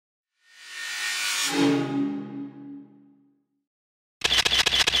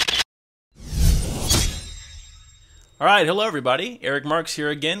Alright, hello everybody. Eric Marks here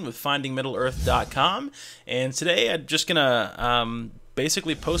again with FindingMiddleEarth.com, and today I'm just gonna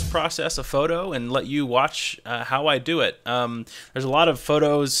basically post-process a photo and let you watch how I do it. There's a lot of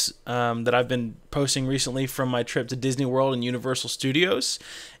photos that I've been posting recently from my trip to Disney World and Universal Studios,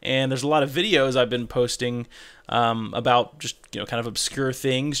 and there's a lot of videos I've been posting about just kind of obscure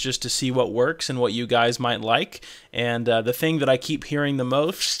things just to see what works and what you guys might like. And the thing that I keep hearing the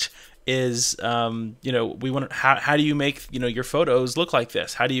most is we want how do you make your photos look like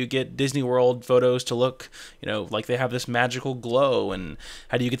this? How do you get Disney World photos to look like they have this magical glow, and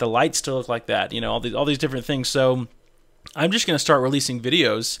how do you get the lights to look like that? All these different things. So I'm just going to start releasing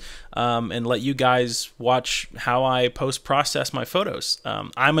videos and let you guys watch how I post-process my photos.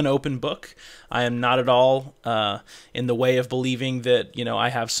 I'm an open book. I am not at all in the way of believing that I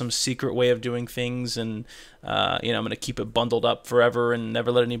have some secret way of doing things, and I'm going to keep it bundled up forever and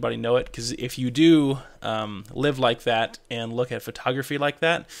never let anybody know it. Because if you do live like that and look at photography like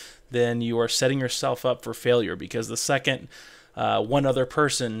that, then you are setting yourself up for failure. Because the second one other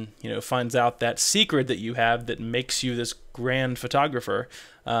person finds out that secret that you have that makes you this grand photographer,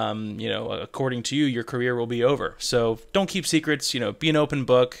 according to you, your career will be over. So don't keep secrets. Be an open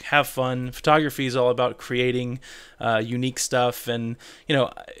book, have fun. Photography is all about creating unique stuff. And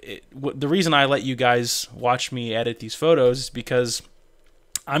the reason I let you guys watch me edit these photos is because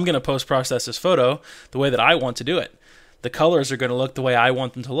I'm going to post-process this photo the way that I want to do it. The colors are going to look the way I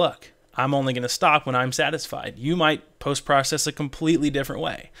want them to look. I'm only going to stop when I'm satisfied. You might post-process a completely different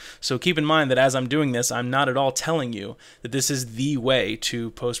way. So keep in mind that as I'm doing this, I'm not at all telling you that this is the way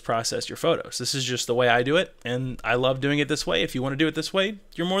to post-process your photos. This is just the way I do it, and I love doing it this way. If you want to do it this way,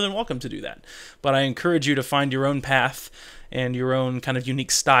 you're more than welcome to do that. But I encourage you to find your own path and your own kind of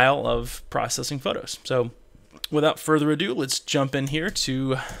unique style of processing photos. So without further ado, let's jump in here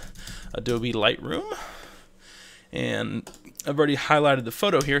to Adobe Lightroom. And I've already highlighted the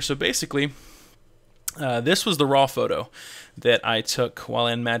photo here. So basically, this was the raw photo that I took while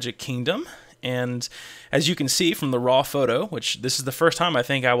in Magic Kingdom. And as you can see from the raw photo, which this is the first time I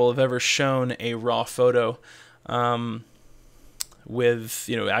think I will have ever shown a raw photo with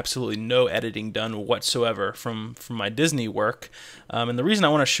absolutely no editing done whatsoever from my Disney work. And the reason I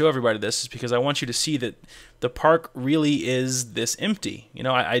want to show everybody this is because I want you to see that the park really is this empty.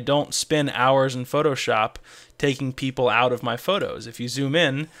 I don't spend hours in Photoshop taking people out of my photos. If you zoom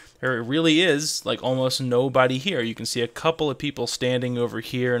in, there really is like almost nobody here. You can see a couple of people standing over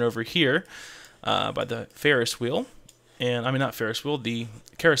here and over here by the Ferris wheel, and I mean not Ferris wheel, the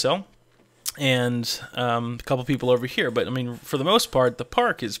carousel, and a couple people over here. But I mean, for the most part, the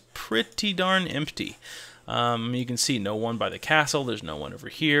park is pretty darn empty. You can see no one by the castle. There's no one over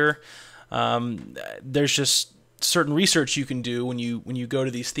here. There's just certain research you can do when you go to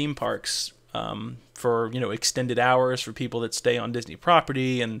these theme parks for extended hours for people that stay on Disney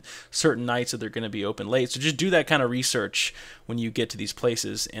property, and certain nights that they're going to be open late. So just do that kind of research when you get to these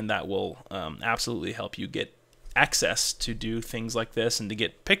places, and that will absolutely help you get access to do things like this and to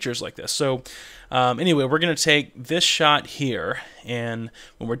get pictures like this. So anyway, we're going to take this shot here, and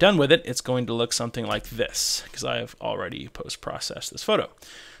when we're done with it, it's going to look something like this, because I have already post-processed this photo.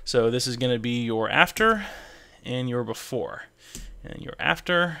 So this is going to be your after and your before, and your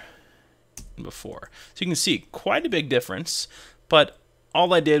after and before. So you can see quite a big difference, but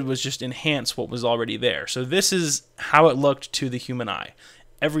all I did was just enhance what was already there. So this is how it looked to the human eye.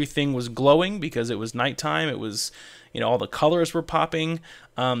 Everything was glowing because it was nighttime. It was, all the colors were popping.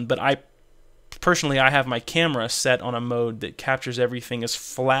 But I have my camera set on a mode that captures everything as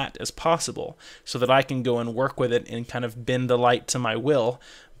flat as possible, so that I can go and work with it and kind of bend the light to my will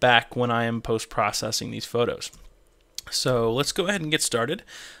back when I am post-processing these photos. So let's go ahead and get started.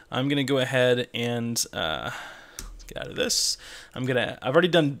 I'm going to go ahead and let's get out of this. I've already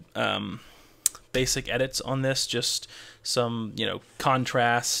done basic edits on this, just some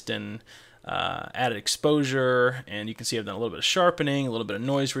contrast and added exposure, and you can see I've done a little bit of sharpening, a little bit of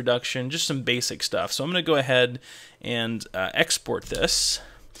noise reduction, just some basic stuff. So I'm going to go ahead and export this,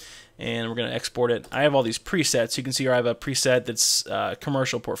 and we're going to export it. I have all these presets. You can see here I have a preset that's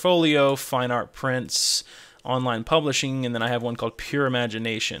commercial portfolio, fine art prints, online publishing, and then I have one called Pure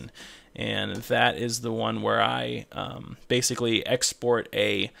Imagination, and that is the one where I basically export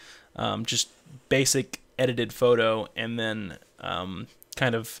a just basic edited photo, and then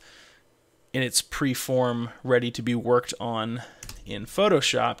kind of in its pre-form, ready to be worked on in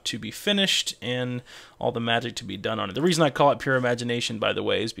Photoshop to be finished and all the magic to be done on it. The reason I call it Pure Imagination, by the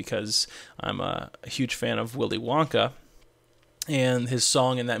way, is because I'm a huge fan of Willy Wonka, And his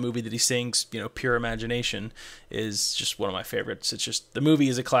song in that movie that he sings, you know, Pure Imagination, is just one of my favorites. It's just, the movie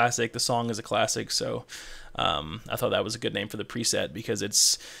is a classic, the song is a classic, so I thought that was a good name for the preset, because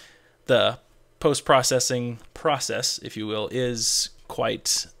it's the post-processing process, if you will, is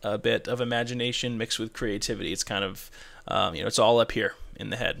quite a bit of imagination mixed with creativity. It's kind of, you know, it's all up here in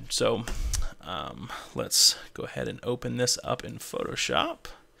the head. So let's go ahead and open this up in Photoshop,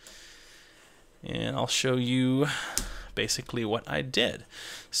 and I'll show you basically what I did.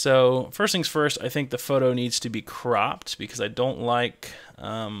 So first things first, I think the photo needs to be cropped, because I don't like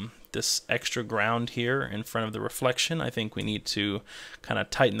this extra ground here in front of the reflection. I think we need to kind of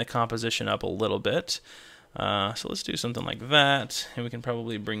tighten the composition up a little bit. So let's do something like that, and we can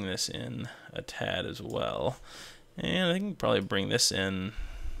probably bring this in a tad as well. And I think we can probably bring this in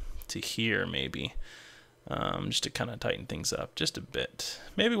to here maybe, just to kind of tighten things up just a bit.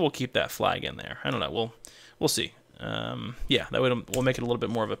 Maybe we'll keep that flag in there. I don't know. We'll see. Yeah, that way we'll make it a little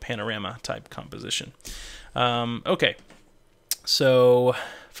bit more of a panorama type composition. Okay, so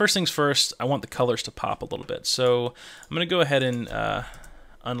first things first, I want the colors to pop a little bit. So I'm going to go ahead and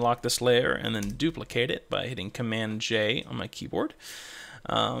unlock this layer and then duplicate it by hitting Command J on my keyboard.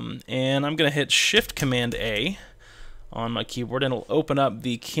 And I'm going to hit Shift Command A on my keyboard, and it'll open up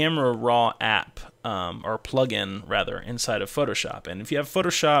the Camera Raw app, or plugin rather, inside of Photoshop. And if you have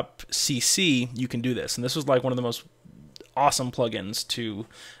Photoshop CC, you can do this. And this was like one of the most awesome plugins to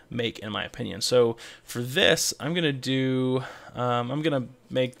make, in my opinion. So for this, I'm gonna do, I'm gonna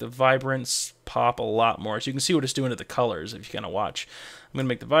make the vibrance pop a lot more, so you can see what it's doing to the colors if you kind of watch. I'm gonna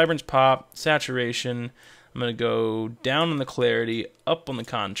make the vibrance pop, saturation. I'm going to go down on the clarity, up on the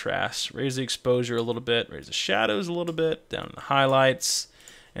contrast, raise the exposure a little bit, raise the shadows a little bit, down in the highlights,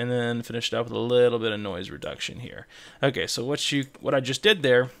 and then finish it up with a little bit of noise reduction here. Okay, so what I just did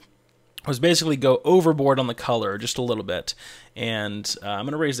there was basically go overboard on the color just a little bit, and I'm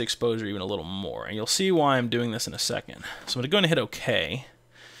going to raise the exposure even a little more, and you'll see why I'm doing this in a second. So I'm going to go and hit OK,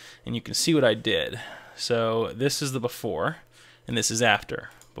 and you can see what I did. So this is the before, and this is after.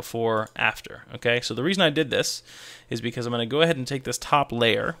 Before, after. Okay, so the reason I did this is because I'm going to go ahead and take this top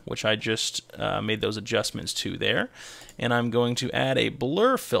layer, which I just made those adjustments to there, and I'm going to add a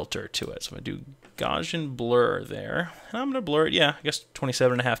blur filter to it. So I'm going to do Gaussian blur there, and I'm going to blur it, yeah, I guess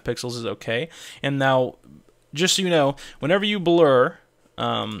 27.5 pixels is okay. And now, just so you know, whenever you blur,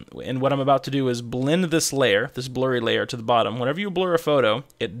 and what I'm about to do is blend this layer, this blurry layer to the bottom. Whenever you blur a photo,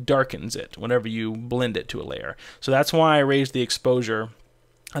 it darkens it whenever you blend it to a layer. So that's why I raised the exposure.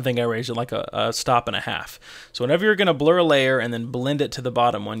 I think I raised it like a stop and a half. So whenever you're going to blur a layer and then blend it to the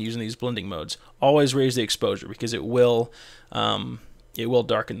bottom one using these blending modes, always raise the exposure, because it will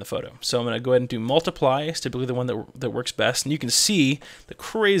darken the photo. So I'm going to go ahead and do multiply. It's typically the one that works best, and you can see the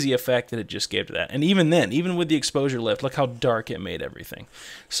crazy effect that it just gave to that. And even then, even with the exposure lift, look how dark it made everything.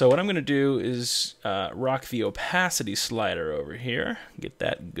 So what I'm going to do is rock the opacity slider over here, get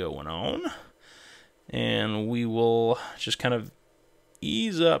that going on, and we will just kind of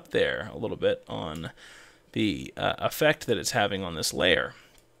ease up there a little bit on the effect that it's having on this layer.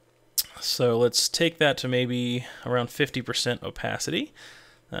 So let's take that to maybe around 50% opacity.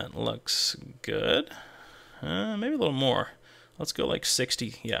 That looks good. Maybe a little more. Let's go like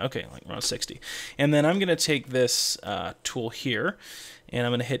 60. Yeah, okay, like around 60. And then I'm going to take this tool here, and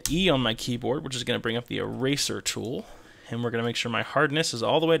I'm going to hit E on my keyboard, which is going to bring up the eraser tool. And we're going to make sure my hardness is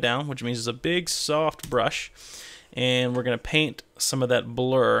all the way down, which means it's a big soft brush. And we're going to paint some of that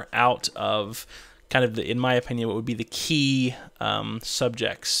blur out of kind of, in my opinion, what would be the key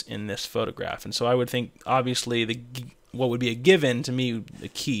subjects in this photograph. And so I would think, obviously, what would be a given to me, the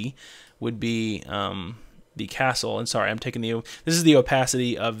key, would be the castle. And sorry, I'm taking this is the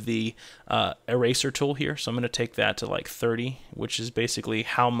opacity of the eraser tool here. So I'm going to take that to like 30, which is basically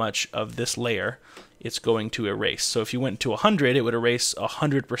how much of this layer it's going to erase. So if you went to 100, it would erase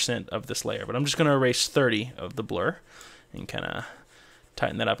 100% of this layer. But I'm just going to erase 30 of the blur and kind of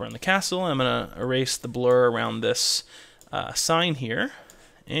tighten that up around the castle. I'm going to erase the blur around this sign here.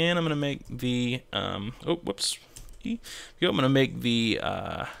 And I'm going to make the, I'm going to make the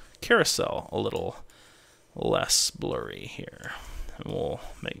carousel a little less blurry here. And we'll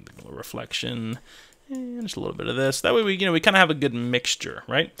make the reflection and just a little bit of this. That way we kind of have a good mixture,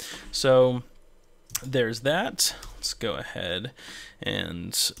 right? So there's that. Let's go ahead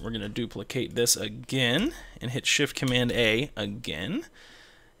and we're going to duplicate this again and hit Shift Command A again.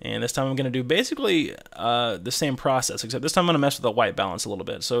 And this time I'm going to do basically the same process, except this time I'm going to mess with the white balance a little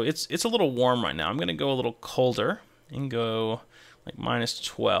bit. So it's a little warm right now. I'm going to go a little colder and go like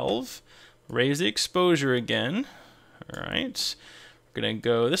 -12. Raise the exposure again. All right. We're gonna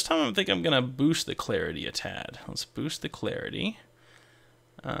go, this time I think I'm gonna boost the clarity a tad. Let's boost the clarity.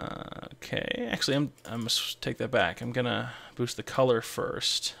 Okay, actually I'm gonna take that back. I'm gonna boost the color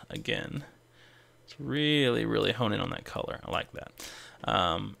first again. Let's really hone in on that color. I like that.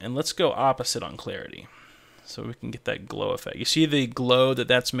 And let's go opposite on clarity, so we can get that glow effect. You see the glow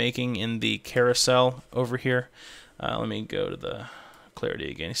that's making in the carousel over here? Let me go to the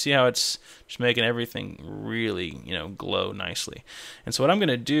clarity again. You see how it's just making everything really, glow nicely. And so what I'm going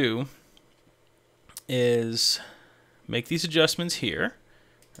to do is make these adjustments here,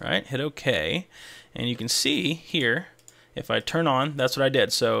 right? Hit OK, and you can see here, if I turn on, that's what I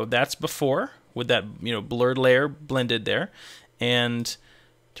did. So that's before with that blurred layer blended there, and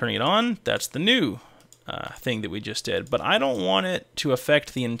turning it on, that's the new thing that we just did. But I don't want it to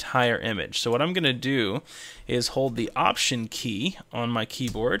affect the entire image. So what I'm going to do is hold the Option key on my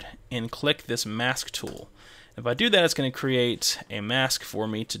keyboard and click this mask tool. If I do that, it's going to create a mask for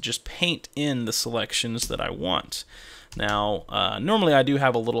me to just paint in the selections that I want. Now, normally I do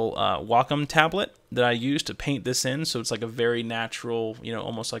have a little Wacom tablet that I use to paint this in, so it's like a very natural,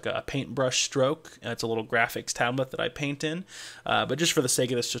 almost like a paintbrush stroke. It's a little graphics tablet that I paint in, but just for the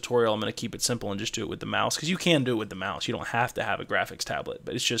sake of this tutorial, I'm going to keep it simple and just do it with the mouse, because you can do it with the mouse. You don't have to have a graphics tablet,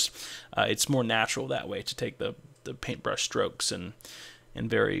 but it's just, it's more natural that way to take the paintbrush strokes and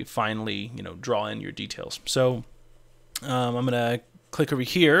very finely, draw in your details. So I'm going to click over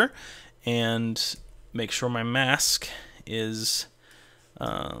here and make sure my mask is,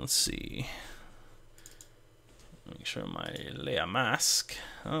 let's see, make sure my layer mask,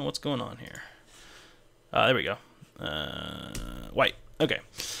 what's going on here? There we go, white. Okay,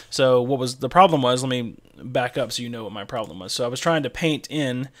 so what was the problem was, let me back up so you know what my problem was. So I was trying to paint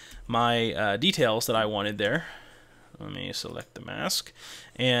in my details that I wanted there. Let me select the mask,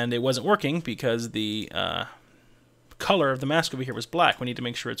 and it wasn't working because the color of the mask over here was black. We need to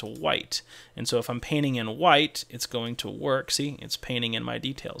make sure it's white, and so if I'm painting in white, it's going to work. See, it's painting in my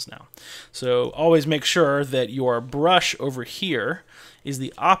details now. So always make sure that your brush over here is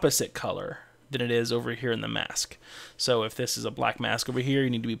the opposite color than it is over here in the mask. So if this is a black mask over here,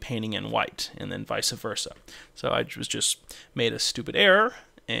 you need to be painting in white, and then vice versa. So I just made a stupid error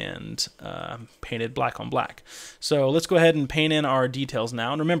and painted black on black. So let's go ahead and paint in our details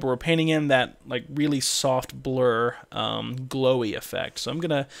now. And remember, we're painting in that like really soft blur, glowy effect. So I'm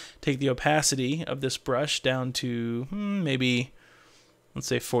gonna take the opacity of this brush down to maybe, let's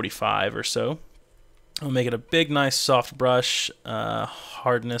say 45 or so. I'll make it a big, nice, soft brush.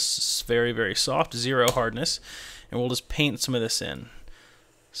 Hardness, very soft, 0 hardness. And we'll just paint some of this in.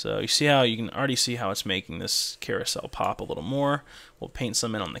 So you see how you can already see how it's making this carousel pop a little more. We'll paint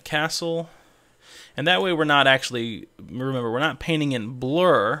some in on the castle. And that way we're not actually, remember, we're not painting in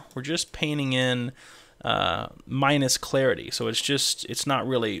blur, we're just painting in minus clarity. So it's not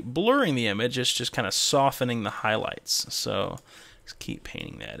really blurring the image, it's just kind of softening the highlights. So let's keep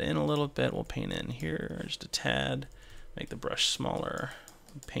painting that in a little bit. We'll paint in here just a tad, make the brush smaller.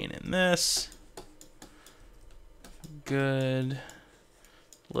 Paint in this. Good.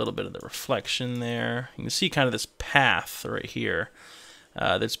 A little bit of the reflection there. You can see kind of this path right here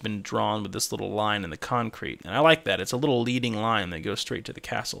that's been drawn with this little line in the concrete. And I like that. It's a little leading line that goes straight to the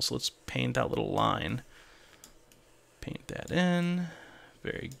castle. So let's paint that little line. Paint that in.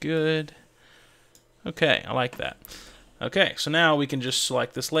 Very good. Okay, I like that. Okay, so now we can just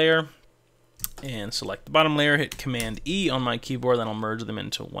select this layer and select the bottom layer, hit Command E on my keyboard, then I'll merge them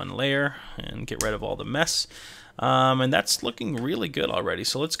into one layer and get rid of all the mess. And that's looking really good already.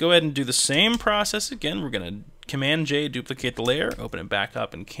 So let's go ahead and do the same process again. We're going to Command J, duplicate the layer, open it back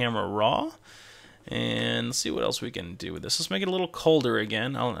up in Camera Raw, and let's see what else we can do with this. Let's make it a little colder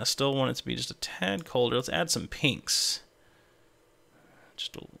again. I still want it to be just a tad colder. Let's add some pinks.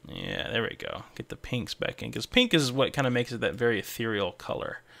 Yeah, there we go. Get the pinks back in, because pink is what kind of makes it that very ethereal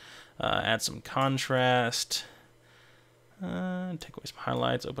color. Add some contrast. Take away some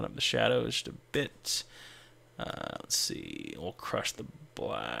highlights, open up the shadows just a bit. Let's see, we'll crush the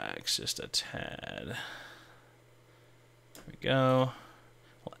blacks just a tad. There we go.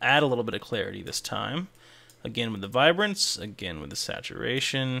 We'll add a little bit of clarity this time. Again with the vibrance, again with the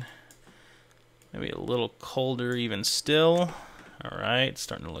saturation. Maybe a little colder even still. All right,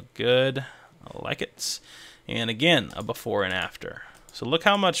 starting to look good. I like it. And again, a before and after. So look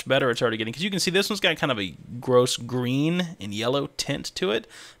how much better it's already getting, because you can see this one's got kind of a gross green and yellow tint to it.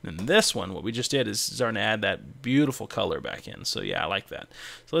 And then this one, what we just did is starting to add that beautiful color back in. So yeah, I like that.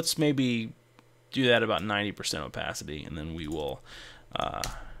 So let's maybe do that about 90% opacity, and then we will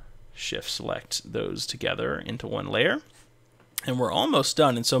shift select those together into one layer. And we're almost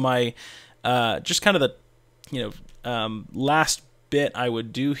done. And so my, just kind of the, last bit I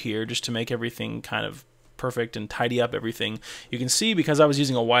would do here just to make everything kind of perfect and tidy up everything. You can see, because I was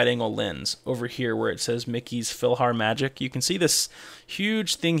using a wide angle lens over here where it says Mickey's Philhar Magic, you can see this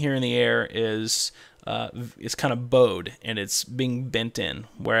huge thing here in the air is it's kind of bowed and it's being bent in,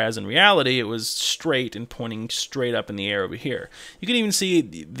 whereas in reality it was straight and pointing straight up in the air over here. You can even see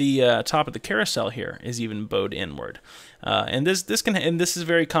the top of the carousel here is even bowed inward. And this is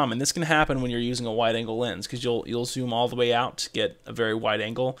very common. This can happen when you're using a wide angle lens, because you'll zoom all the way out to get a very wide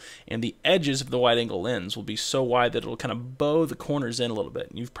angle, and the edges of the wide angle lens will be so wide that it'll kind of bow the corners in a little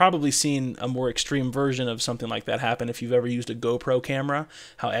bit. You've probably seen a more extreme version of something like that happen if you've ever used a GoPro camera,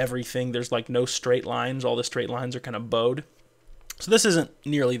 how everything, there's like no straight lines, all the straight lines are kind of bowed. So this isn't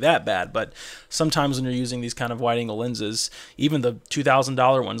nearly that bad, but sometimes when you're using these kind of wide-angle lenses, even the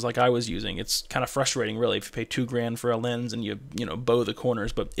 $2,000 ones like I was using, it's kind of frustrating, really, if you pay $2,000 for a lens and you bow the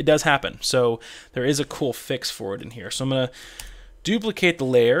corners. But it does happen, so there is a cool fix for it in here. So I'm going to duplicate the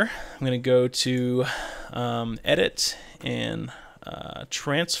layer. I'm going to go to Edit and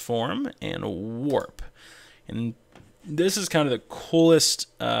Transform and Warp. And this is kind of the coolest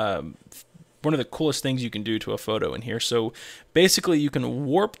one of the coolest things you can do to a photo in here. So basically you can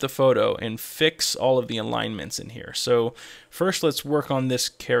warp the photo and fix all of the alignments in here. So first let's work on this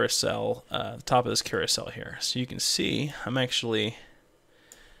carousel, the top of this carousel here. So you can see I'm actually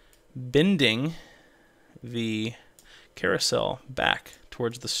bending the carousel back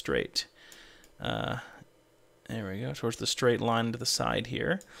towards the straight. There we go, towards the straight line to the side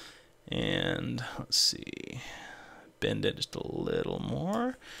here. And let's see, bend it just a little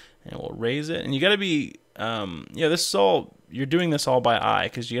more. And we'll raise it, and you got to be, this is all, you're doing this all by eye,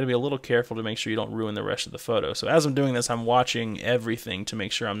 because you got to be a little careful to make sure you don't ruin the rest of the photo. So as I'm doing this, I'm watching everything to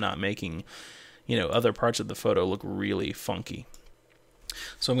make sure I'm not making, other parts of the photo look really funky.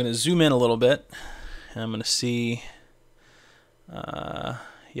 So I'm going to zoom in a little bit, and I'm going to see, so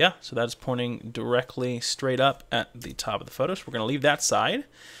that's pointing directly straight up at the top of the photo. So we're going to leave that side,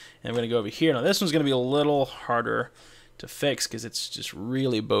 and we're going to go over here. Now this one's going to be a little harder to fix because it's just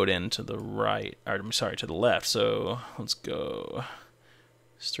really bowed in to the right, or I'm sorry, to the left. So let's go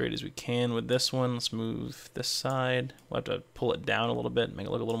straight as we can with this one. Let's move this side. We'll have to pull it down a little bit, make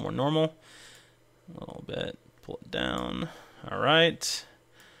it look a little more normal. A little bit, pull it down. All right.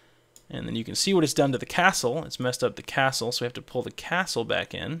 And then you can see what it's done to the castle. It's messed up the castle, so we have to pull the castle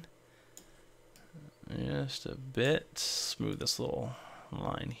back in. Just a bit. Smooth this little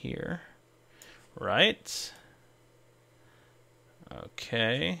line here. Right.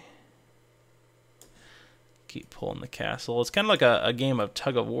 Okay. Keep pulling the castle. It's kind of like a game of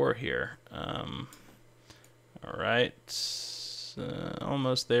tug of war here. All right.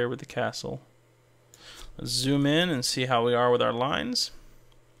 Almost there with the castle. Let's zoom in and see how we are with our lines.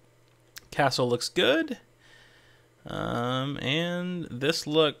 Castle looks good. And this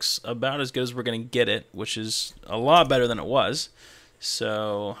looks about as good as we're going to get it, which is a lot better than it was.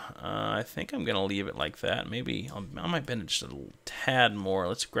 So I think I'm going to leave it like that. Maybe I might bend it just a little tad more.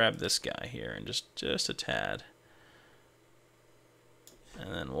 Let's grab this guy here and just a tad.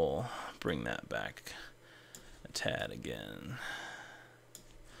 And then we'll bring that back a tad again.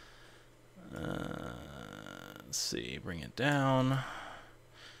 Let's see, bring it down.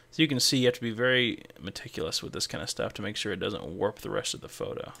 So you can see you have to be very meticulous with this kind of stuff to make sure it doesn't warp the rest of the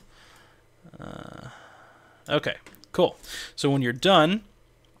photo. Okay. Cool. So when you're done,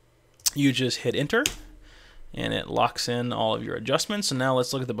 you just hit enter and it locks in all of your adjustments. And now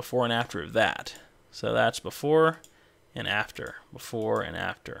let's look at the before and after of that. So that's before and after, before and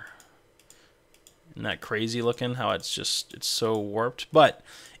after. Isn't that crazy looking how it's so warped? But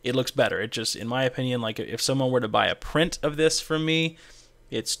it looks better. It just, in my opinion, like if someone were to buy a print of this from me,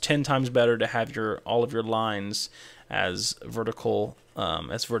 it's 10 times better to have all of your lines as vertically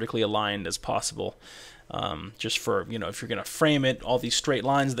aligned as possible. Just for, if you're going to frame it, all these straight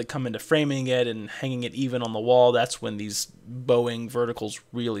lines that come into framing it and hanging it even on the wall, that's when these bowing verticals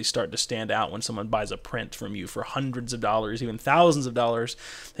really start to stand out. When someone buys a print from you for hundreds of dollars, even thousands of dollars,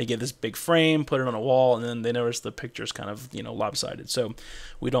 they get this big frame, put it on a wall, and then they notice the picture's kind of, lopsided. So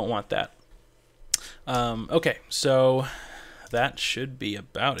we don't want that. Okay, so that should be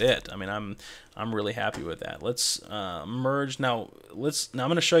about it. I mean, I'm really happy with that. Let's merge now. Now I'm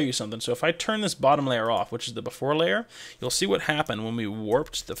going to show you something. So if I turn this bottom layer off, which is the before layer, you'll see what happened when we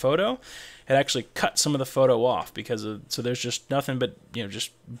warped the photo. It actually cut some of the photo off so there's just nothing but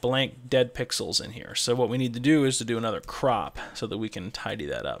just blank dead pixels in here. So what we need to do is to do another crop so that we can tidy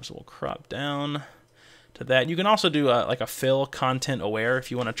that up. So we'll crop down to that. You can also do like a fill content aware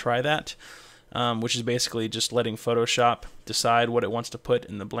if you want to try that. Which is basically just letting Photoshop decide what it wants to put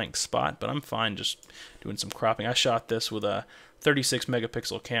in the blank spot, but I'm fine just doing some cropping. I shot this with a 36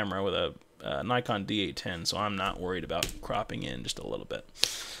 megapixel camera with a Nikon D810, so I'm not worried about cropping in just a little bit.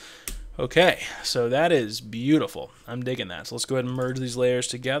 Okay, so that is beautiful. I'm digging that. So let's go ahead and merge these layers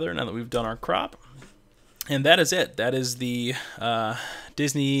together now that we've done our crop. And that is it. That is the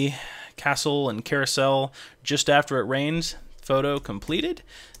Disney Castle and Carousel Just After It Rains photo completed.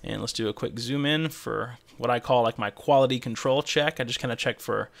 And let's do a quick zoom in for what I call like my quality control check. I just kind of check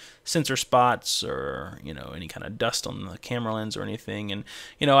for sensor spots or, you know, any kind of dust on the camera lens or anything. And,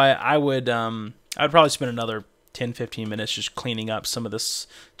 you know, I'd probably spend another 10-15 minutes just cleaning up some of this,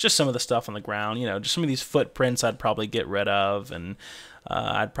 just some of the stuff on the ground, you know, just some of these footprints I'd probably get rid of, and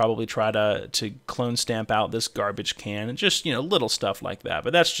I'd probably try to clone stamp out this garbage can, and just, you know, little stuff like that.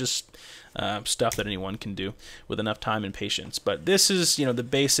 But that's just stuff that anyone can do with enough time and patience. But this is, you know, the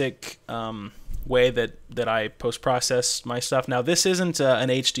basic way that I post-process my stuff. Now, this isn't an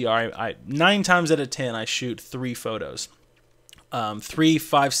HDR. 9 times out of 10, I shoot 3 photos. 3,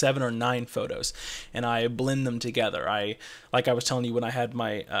 5, 7, or 9 photos, and I blend them together. Like I was telling you, when I have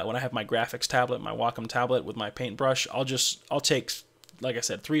my graphics tablet, my Wacom tablet with my paintbrush, I'll take, like I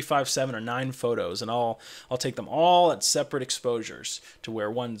said, 3, 5, 7, or 9 photos, and I'll take them all at separate exposures, to where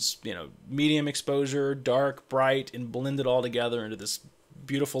one's, you know, medium exposure, dark, bright, and blend it all together into this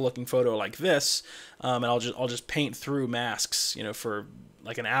beautiful looking photo like this. And I'll just paint through masks, you know, for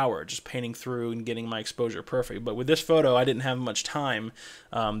like an hour, just painting through and getting my exposure perfect. But with this photo, I didn't have much time.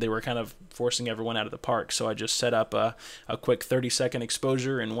 They were kind of forcing everyone out of the park, so I just set up a quick 30-second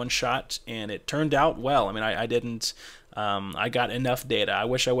exposure in one shot, and it turned out well. I mean, I got enough data. I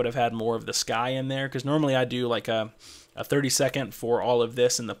wish I would have had more of the sky in there, because normally I do like a 30-second for all of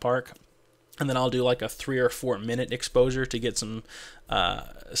this in the park, and then I'll do like a 3 or 4 minute exposure to get some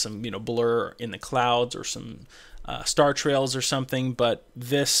you know, blur in the clouds or some star trails or something. But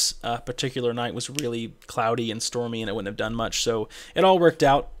this particular night was really cloudy and stormy, and it wouldn't have done much, so it all worked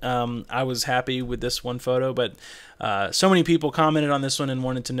out. I was happy with this one photo, but so many people commented on this one and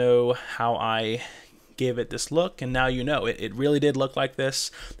wanted to know how I gave it this look, and now you know. It really did look like this.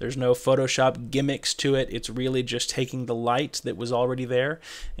 There's no Photoshop gimmicks to it. It's really just taking the light that was already there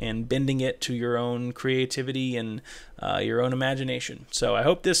and bending it to your own creativity and your own imagination. So I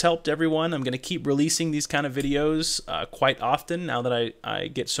hope this helped everyone. I'm going to keep releasing these kind of videos quite often now that I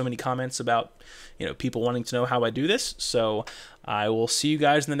get so many comments about, you know, people wanting to know how I do this. So I will see you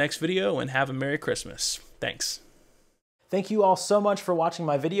guys in the next video, and have a Merry Christmas. Thanks. Thank you all so much for watching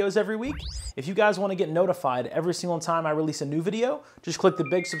my videos every week. If you guys want to get notified every single time I release a new video, just click the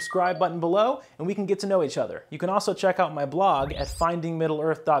big subscribe button below and we can get to know each other. You can also check out my blog at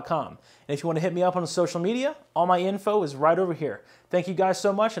FindingMiddleEarth.com. And if you want to hit me up on social media, all my info is right over here. Thank you guys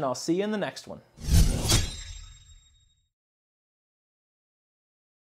so much, and I'll see you in the next one.